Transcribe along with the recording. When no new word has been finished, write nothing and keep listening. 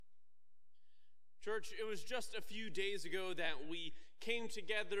Church, it was just a few days ago that we came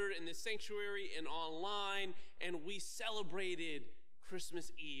together in the sanctuary and online, and we celebrated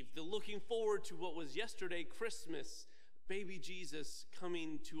Christmas Eve, the looking forward to what was yesterday, Christmas, baby Jesus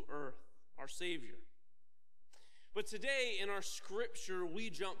coming to earth, our Savior. But today in our scripture,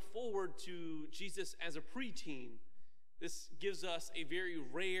 we jump forward to Jesus as a preteen. This gives us a very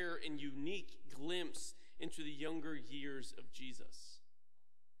rare and unique glimpse into the younger years of Jesus.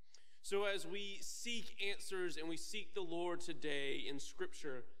 So as we seek answers and we seek the Lord today in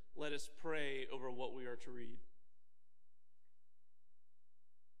Scripture, let us pray over what we are to read.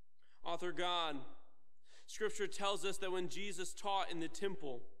 Author God, Scripture tells us that when Jesus taught in the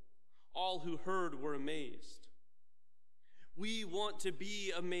temple, all who heard were amazed. We want to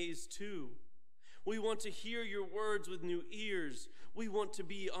be amazed too. We want to hear your words with new ears. We want to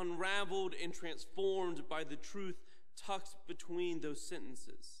be unraveled and transformed by the truth tucked between those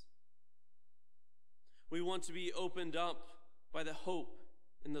sentences. We want to be opened up by the hope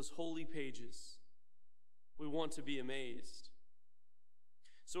in those holy pages. We want to be amazed.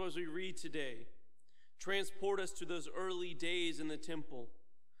 So as we read today, transport us to those early days in the temple.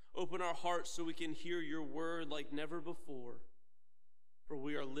 Open our hearts so we can hear your word like never before. For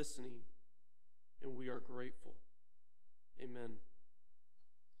we are listening and we are grateful. Amen.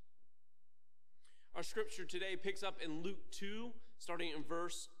 Our scripture today picks up in Luke 2, starting in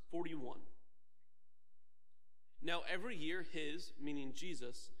verse 41. Now every year his, meaning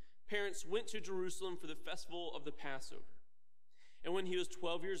Jesus, parents went to Jerusalem for the festival of the Passover. And when he was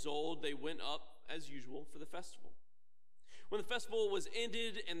 12 years old, they went up as usual for the festival. When the festival was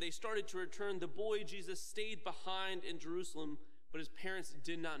ended and they started to return, the boy Jesus stayed behind in Jerusalem, but his parents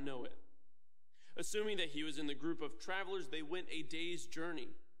did not know it. Assuming that he was in the group of travelers, they went a day's journey.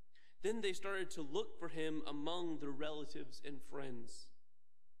 Then they started to look for him among their relatives and friends.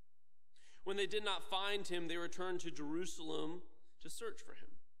 When they did not find him, they returned to Jerusalem to search for him.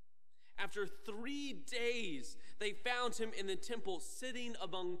 After 3 days, they found him in the temple, sitting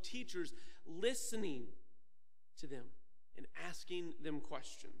among teachers, listening to them and asking them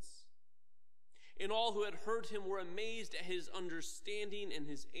questions. And all who had heard him were amazed at his understanding and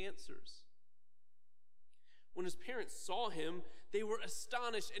his answers. When his parents saw him, they were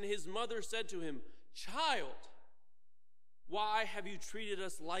astonished, and his mother said to him, "Child, why have you treated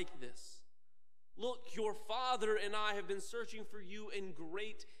us like this? Look, your father and I have been searching for you in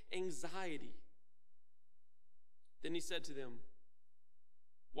great anxiety." Then he said to them,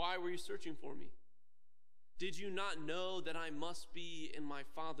 "Why were you searching for me? Did you not know that I must be in my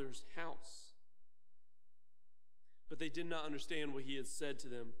Father's house?" But they did not understand what he had said to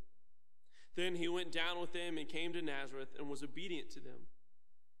them. Then he went down with them and came to Nazareth and was obedient to them.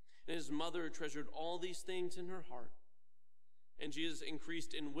 And his mother treasured all these things in her heart. And Jesus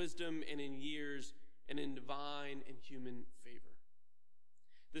increased in wisdom and in years and in divine and human favor.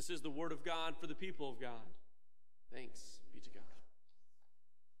 This is the word of God for the people of God. Thanks be to God.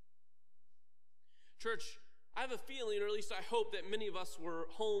 Church, I have a feeling, or at least I hope, that many of us were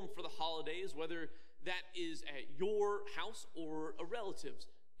home for the holidays, whether that is at your house or a relative's.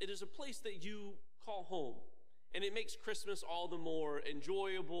 It is a place that you call home, and it makes Christmas all the more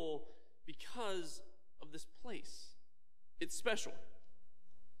enjoyable because of this place. It's special.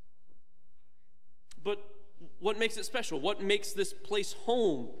 But what makes it special? What makes this place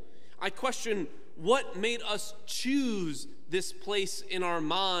home? I question what made us choose this place in our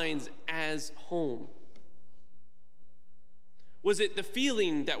minds as home. Was it the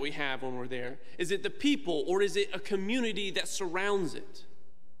feeling that we have when we're there? Is it the people, or is it a community that surrounds it?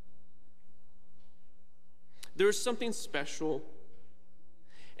 There is something special,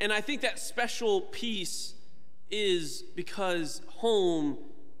 and I think that special piece is because home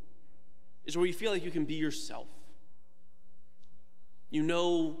is where you feel like you can be yourself. You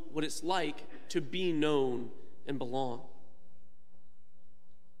know what it's like to be known and belong.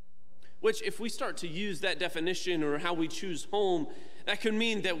 Which, if we start to use that definition or how we choose home, that could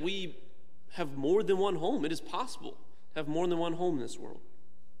mean that we have more than one home. It is possible to have more than one home in this world.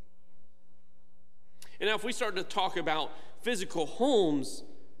 And now if we start to talk about physical homes,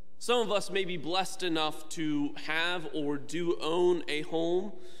 some of us may be blessed enough to have or do own a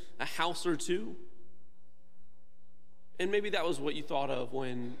home, a house or two. And maybe that was what you thought of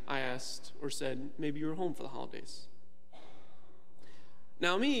when I asked or said, maybe you're home for the holidays.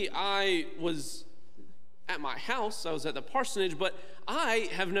 Now me, I was at my house, I was at the parsonage, but I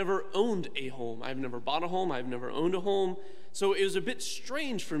have never owned a home. I've never bought a home, I've never owned a home. So it was a bit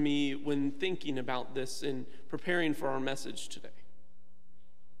strange for me when thinking about this and preparing for our message today.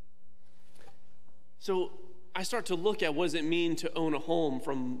 So I start to look at what does it mean to own a home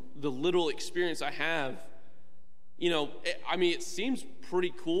from the little experience I have. It seems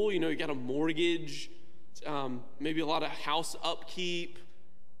pretty cool. You got a mortgage, maybe a lot of house upkeep,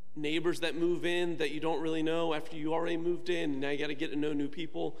 neighbors that move in that you don't really know after you already moved in, and now you got to get to know new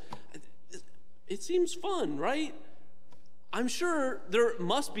people. It seems fun, right? I'm sure there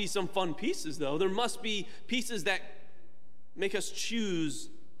must be some fun pieces, though. There must be pieces that make us choose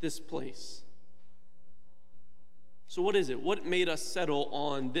this place. So what is it? What made us settle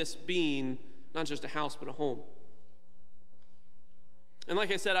on this being not just a house, but a home? And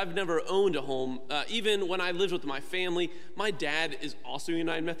like I said, I've never owned a home. Even when I lived with my family, my dad is also a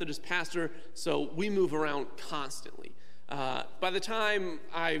United Methodist pastor, so we move around constantly. By the time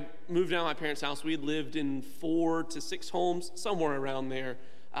I moved out of my parents' house, we had lived in 4 to 6 homes, somewhere around there,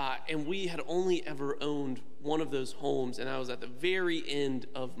 and we had only ever owned one of those homes, and I was at the very end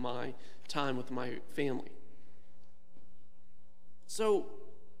of my time with my family. So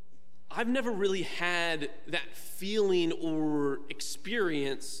I've never really had that feeling or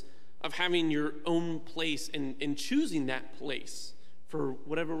experience of having your own place and choosing that place for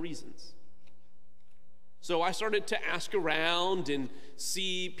whatever reasons. So I started to ask around and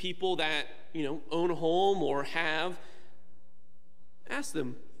see people that, own a home or have. Ask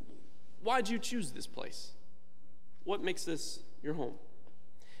them, why'd you choose this place? What makes this your home?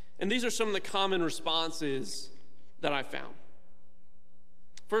 And these are some of the common responses that I found.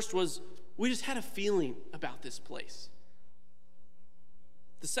 First was, we just had a feeling about this place.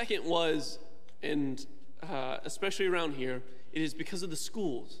 The second was, and especially around here, it is because of the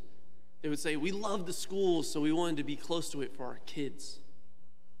schools. They would say, we love the schools, so we wanted to be close to it for our kids.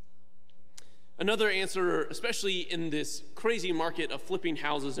 Another answer, especially in this crazy market of flipping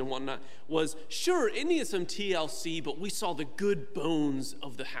houses and whatnot, was, sure, it needed some TLC, but we saw the good bones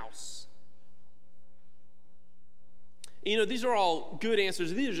of the house. These are all good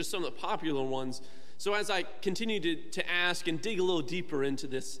answers, and these are just some of the popular ones. So as I continued to ask and dig a little deeper into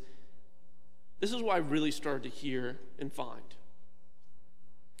this is what I really started to hear and find.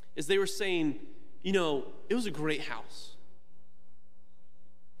 Is they were saying, it was a great house,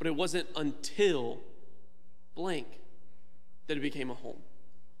 but it wasn't until blank that it became a home.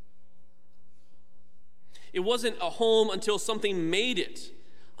 It wasn't a home until something made it,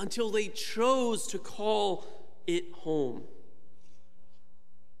 until they chose to call it home.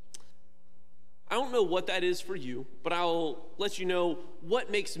 I don't know what that is for you, but I'll let you know what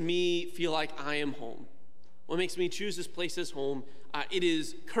makes me feel like I am home. What makes me choose this place as home, it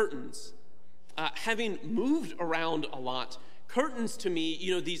is curtains. Having moved around a lot, curtains to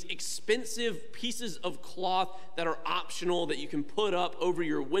me, these expensive pieces of cloth that are optional that you can put up over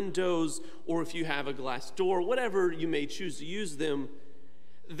your windows, or if you have a glass door, whatever you may choose to use them,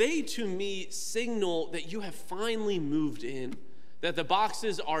 they to me signal that you have finally moved in, that the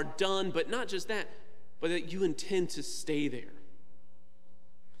boxes are done, but not just that, but that you intend to stay there.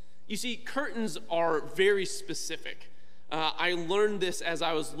 You see, curtains are very specific. I learned this as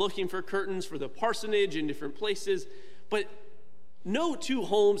I was looking for curtains for the parsonage in different places, but no 2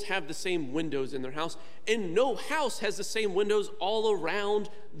 homes have the same windows in their house, and no house has the same windows all around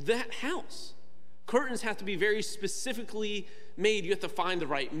that house. Curtains have to be very specifically made. You have to find the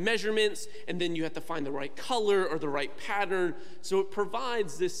right measurements, and then you have to find the right color or the right pattern. So it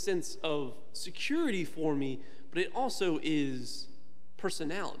provides this sense of security for me, but it also is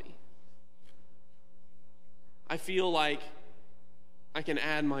personality. I feel like I can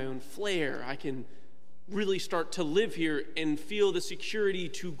add my own flair. I can really start to live here and feel the security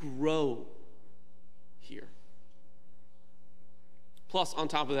to grow here. Plus, on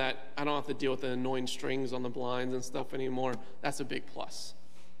top of that, I don't have to deal with the annoying strings on the blinds and stuff anymore. That's a big plus.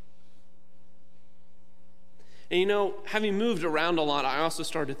 And having moved around a lot, I also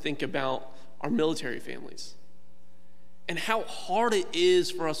started to think about our military families and how hard it is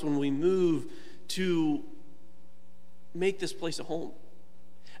for us when we move to make this place a home.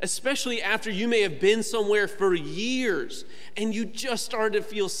 Especially after you may have been somewhere for years and you just started to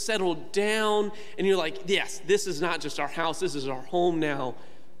feel settled down and you're like, yes, this is not just our house, this is our home now.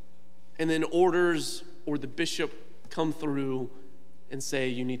 And then orders or the bishop come through and say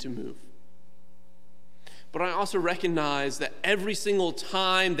you need to move. But I also recognize that every single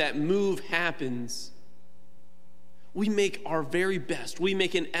time that move happens, we make our very best. We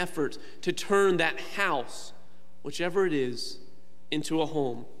make an effort to turn that house, whichever it is, into a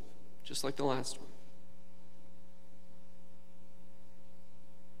home, just like the last one.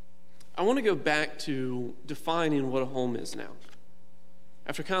 I want to go back to defining what a home is now.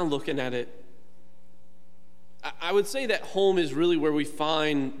 After kind of looking at it, I would say that home is really where we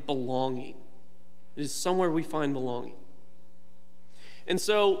find belonging. It is somewhere we find belonging. And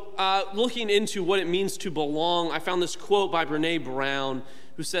so, looking into what it means to belong, I found this quote by Brené Brown,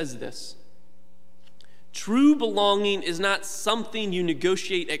 who says this: "True belonging is not something you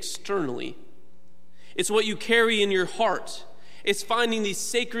negotiate externally. It's what you carry in your heart. It's finding the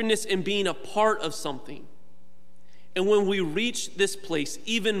sacredness in being a part of something. And when we reach this place,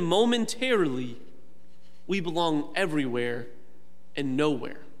 even momentarily, we belong everywhere and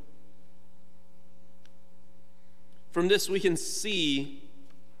nowhere." From this, we can see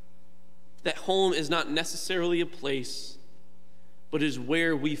that home is not necessarily a place, but is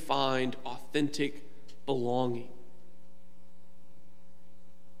where we find authentic belonging.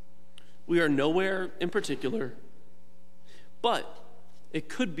 We are nowhere in particular, but it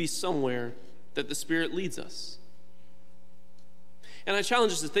could be somewhere that the Spirit leads us. And I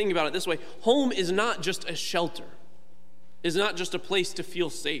challenge us to think about it this way: home is not just a shelter, it is not just a place to feel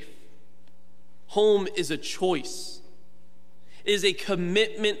safe. Home is a choice. It is a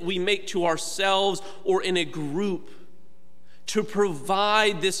commitment we make to ourselves or in a group to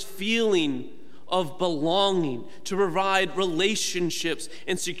provide this feeling of belonging, to provide relationships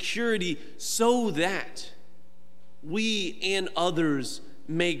and security so that we and others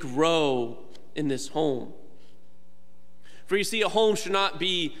may grow in this home. For you see, a home should not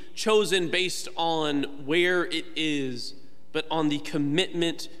be chosen based on where it is, but on the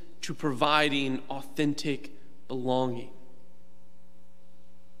commitment to providing authentic belonging.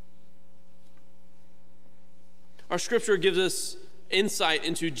 Our scripture gives us insight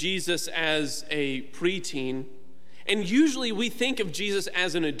into Jesus as a preteen, and usually we think of Jesus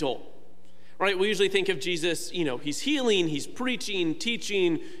as an adult, right? We usually think of Jesus, he's healing, he's preaching,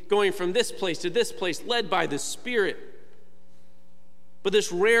 teaching, going from this place to this place, led by the Spirit. But this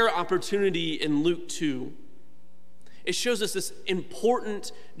rare opportunity in Luke 2, it shows us this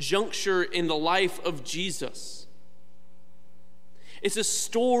important juncture in the life of Jesus. It's a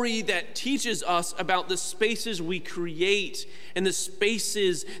story that teaches us about the spaces we create and the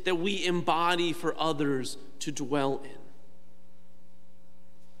spaces that we embody for others to dwell in.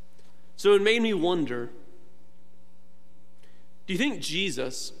 So it made me wonder, do you think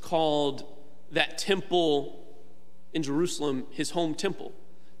Jesus called that temple in Jerusalem his home temple?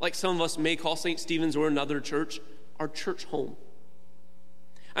 Like some of us may call St. Stephen's or another church our church home.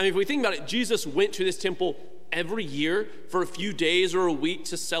 I mean, if we think about it, Jesus went to this temple every year for a few days or a week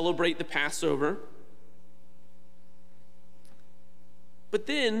to celebrate the Passover. But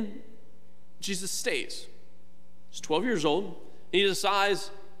then Jesus stays. He's 12 years old, and he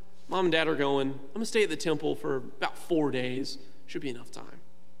decides, Mom and Dad are going, I'm going to stay at the temple for about 4 days. Should be enough time.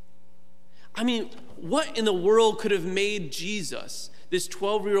 I mean, what in the world could have made Jesus, this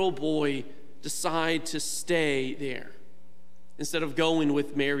 12-year-old boy, decide to stay there instead of going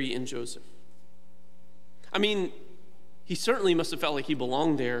with Mary and Joseph? I mean, he certainly must have felt like he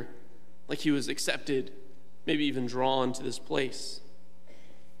belonged there, like he was accepted, maybe even drawn to this place.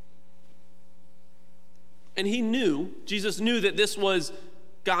 And Jesus knew that this was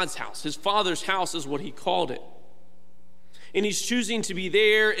God's house. His Father's house is what he called it. And he's choosing to be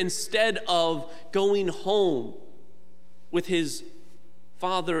there instead of going home with his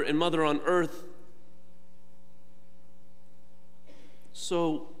father and mother on earth.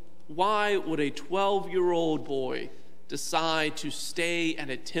 So why would a 12-year-old boy decide to stay at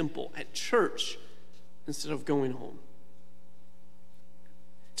a temple, at church, instead of going home?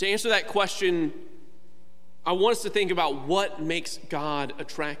 To answer that question, I want us to think about what makes God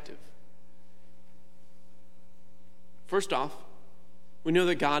attractive. First off, we know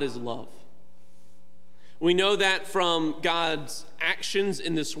that God is love. We know that from God's actions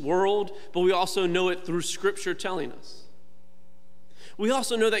in this world, but we also know it through Scripture telling us. We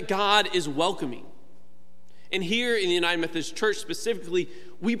also know that God is welcoming. And here in the United Methodist Church specifically,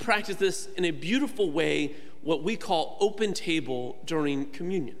 we practice this in a beautiful way, what we call open table during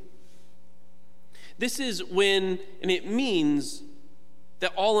communion. This is when, and it means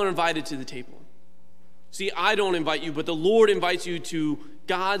that all are invited to the table. See, I don't invite you, but the Lord invites you to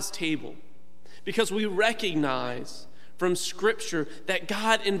God's table because we recognize from Scripture that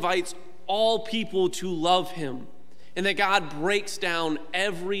God invites all people to love him and that God breaks down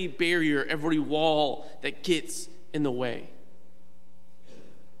every barrier, every wall that gets in the way.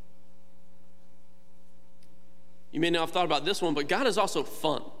 You may not have thought about this one, but God is also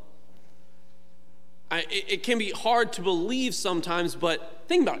fun. It can be hard to believe sometimes, but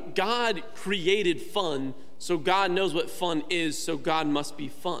think about it. God created fun, so God knows what fun is, so God must be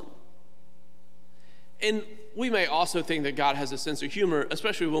fun. And we may also think that God has a sense of humor,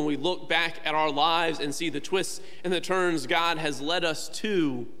 especially when we look back at our lives and see the twists and the turns God has led us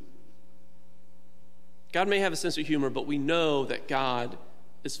to. God may have a sense of humor, but we know that God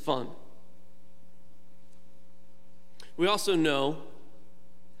is fun. We also know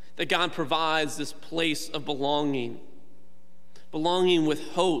that God provides this place of belonging with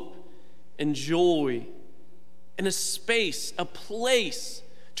hope and joy, and a space, a place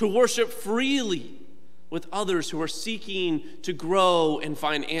to worship freely with others who are seeking to grow and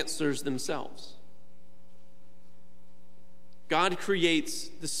find answers themselves. God creates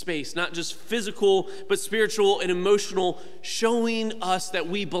the space, not just physical, but spiritual and emotional, showing us that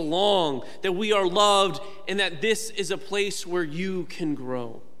we belong, that we are loved, and that this is a place where you can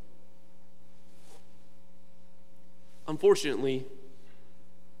grow. Unfortunately,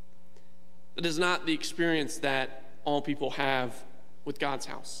 that is not the experience that all people have with God's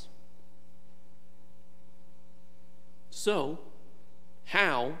house. So,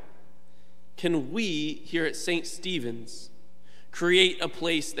 how can we here at St. Stephen's create a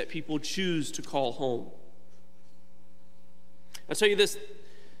place that people choose to call home? I'll tell you this,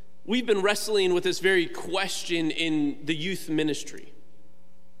 we've been wrestling with this very question in the youth ministry,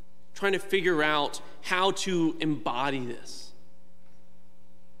 trying to figure out how to embody this.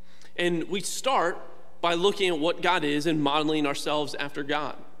 And we start by looking at what God is and modeling ourselves after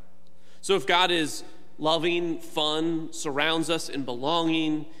God. So if God is loving, fun, surrounds us in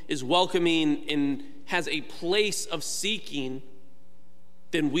belonging, is welcoming, and has a place of seeking,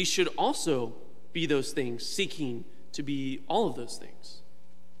 then we should also be those things, seeking to be all of those things.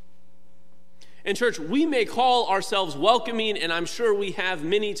 In church, we may call ourselves welcoming, and I'm sure we have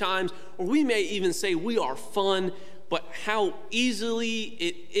many times, or we may even say we are fun, but how easily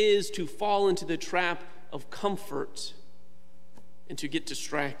it is to fall into the trap of comfort and to get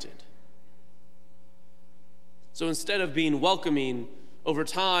distracted. So instead of being welcoming, over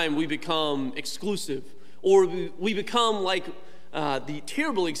time we become exclusive, or we become like the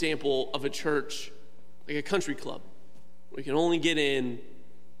terrible example of a church, like a country club. We can only get in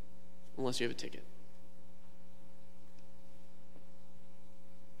unless you have a ticket.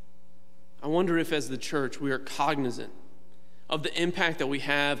 I wonder if as the church we are cognizant of the impact that we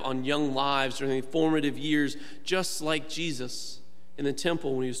have on young lives during the formative years, just like Jesus in the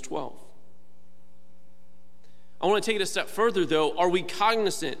temple when he was 12. I want to take it a step further, though. Are we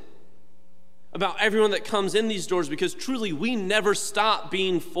cognizant about everyone that comes in these doors? Because truly, we never stop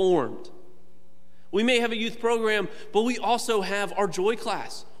being formed. We may have a youth program, but we also have our joy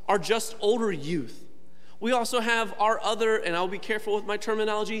class, our just older youth. We also have our other, and I'll be careful with my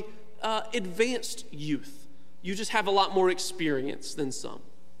terminology, advanced youth. You just have a lot more experience than some.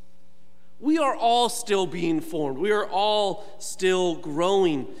 We are all still being formed. We are all still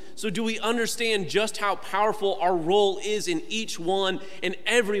growing. So do we understand just how powerful our role is in each one and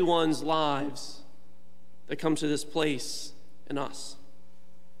everyone's lives that come to this place in us?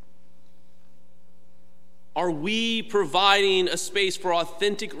 Are we providing a space for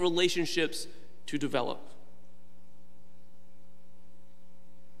authentic relationships to develop?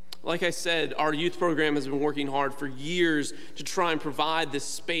 Like I said, our youth program has been working hard for years to try and provide this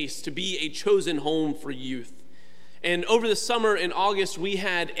space to be a chosen home for youth. And over the summer in August, we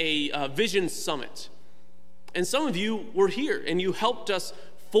had a Vision Summit. And some of you were here, and you helped us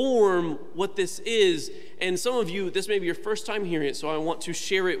form what this is. And some of you, this may be your first time hearing it, so I want to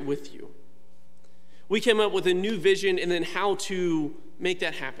share it with you. We came up with a new vision and then how to make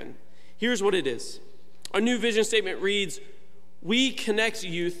that happen. Here's what it is. Our new vision statement reads, "We connect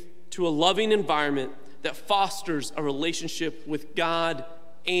youth to a loving environment that fosters a relationship with God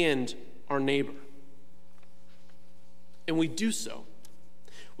and our neighbor." And we do so.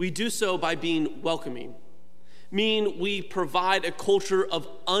 We do so by being welcoming, meaning we provide a culture of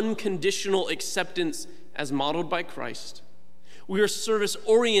unconditional acceptance as modeled by Christ. We are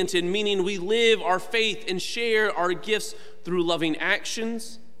service-oriented, meaning we live our faith and share our gifts through loving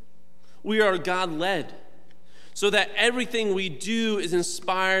actions. We are God-led, so that everything we do is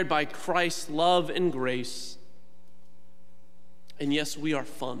inspired by Christ's love and grace. And yes, we are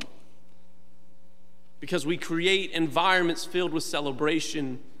fun, because we create environments filled with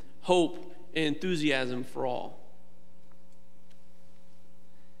celebration, hope, and enthusiasm for all.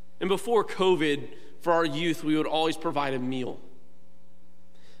 And before COVID, for our youth, we would always provide a meal,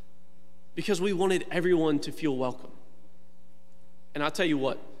 because we wanted everyone to feel welcome. And I'll tell you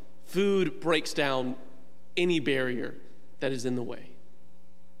what, food breaks down any barrier that is in the way.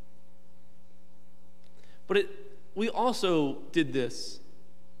 But we also did this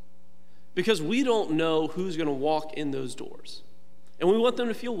because we don't know who's going to walk in those doors. And we want them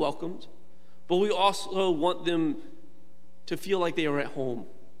to feel welcomed, but we also want them to feel like they are at home,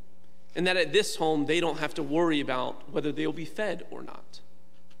 and that at this home they don't have to worry about whether they'll be fed or not.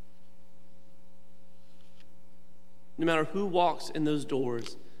 no matter who walks in those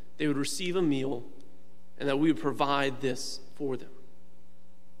doors, they would receive a meal and that we would provide this for them.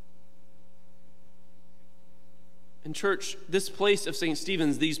 And church, this place of St.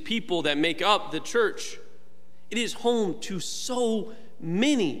 Stephen's, these people that make up the church, it is home to so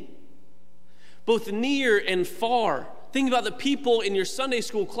many, both near and far. Think about the people in your Sunday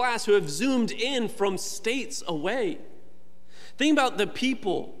school class who have zoomed in from states away. Think about the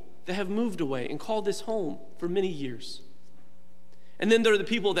people that have moved away and called this home for many years. And then there are the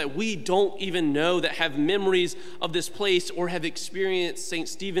people that we don't even know that have memories of this place or have experienced St.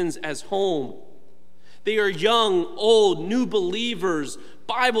 Stephen's as home. They are young, old, new believers,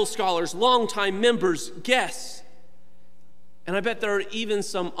 Bible scholars, longtime members, guests. And I bet there are even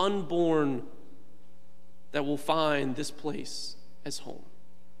some unborn that will find this place as home.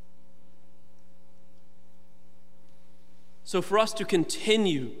 So for us to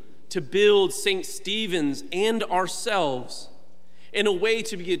continue to build St. Stephen's and ourselves in a way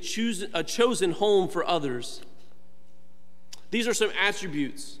to be a chosen home for others, these are some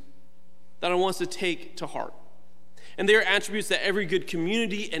attributes that I want us to take to heart. And they are attributes that every good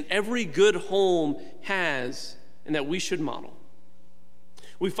community and every good home has and that we should model.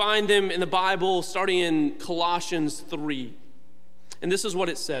 We find them in the Bible starting in Colossians 3. And this is what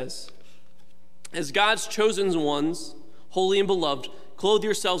it says. As God's chosen ones, holy and beloved, clothe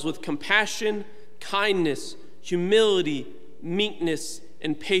yourselves with compassion, kindness, humility, meekness,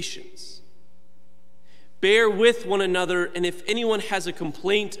 and patience. Bear with one another, and if anyone has a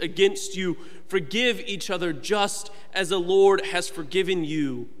complaint against you, forgive each other just as the Lord has forgiven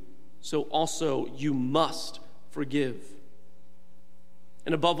you, so also you must forgive.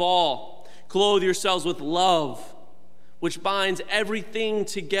 And above all, clothe yourselves with love, which binds everything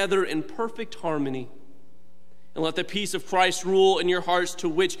together in perfect harmony. And let the peace of Christ rule in your hearts, to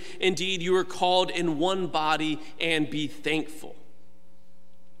which indeed you are called in one body, and be thankful.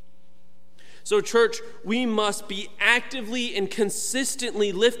 So, church, we must be actively and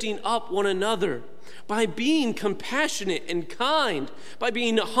consistently lifting up one another by being compassionate and kind, by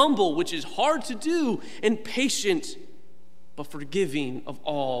being humble, which is hard to do, and patient, but forgiving of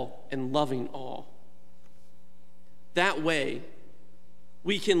all and loving all. That way,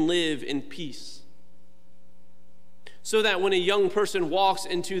 we can live in peace. So that when a young person walks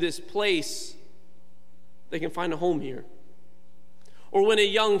into this place, they can find a home here. Or when a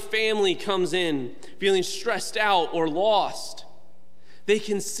young family comes in feeling stressed out or lost, they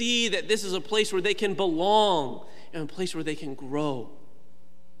can see that this is a place where they can belong and a place where they can grow.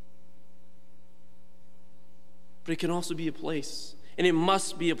 But it can also be a place, and it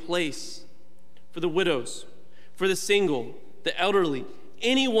must be a place for the widows, for the single, the elderly.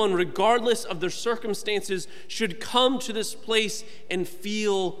 Anyone, regardless of their circumstances, should come to this place and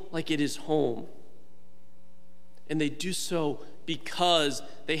feel like it is home. And they do so because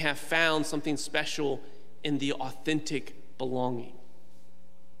they have found something special in the authentic belonging.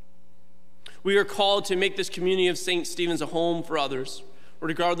 We are called to make this community of St. Stephen's a home for others,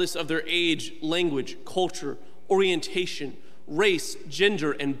 regardless of their age, language, culture, orientation, race,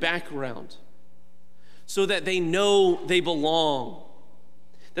 gender, and background, so that they know they belong,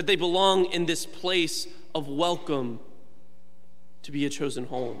 that they belong in this place of welcome to be a chosen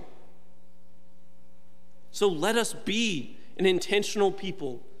home. So let us be an intentional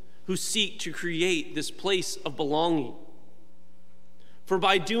people who seek to create this place of belonging. For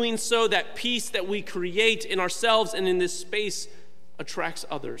by doing so, that peace that we create in ourselves and in this space attracts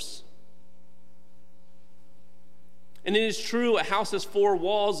others. And it is true, a house has 4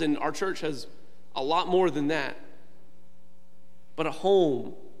 walls, and our church has a lot more than that. But a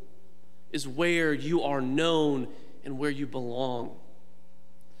home is where you are known and where you belong.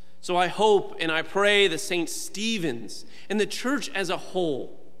 So I hope and I pray that St. Stephen's and the church as a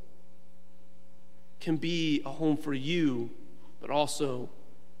whole can be a home for you, but also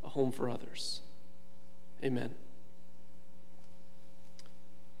a home for others. Amen.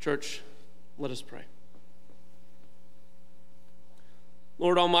 Church, let us pray.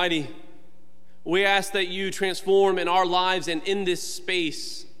 Lord Almighty, we ask that you transform in our lives and in this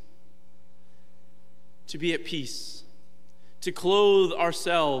space to be at peace, to clothe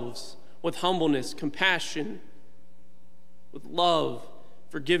ourselves with humbleness, compassion, with love,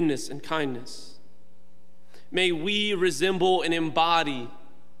 forgiveness, and kindness. May we resemble and embody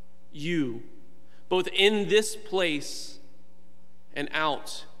you, both in this place and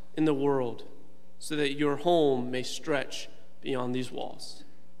out in the world, so that your home may stretch beyond these walls.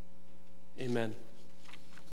 Amen.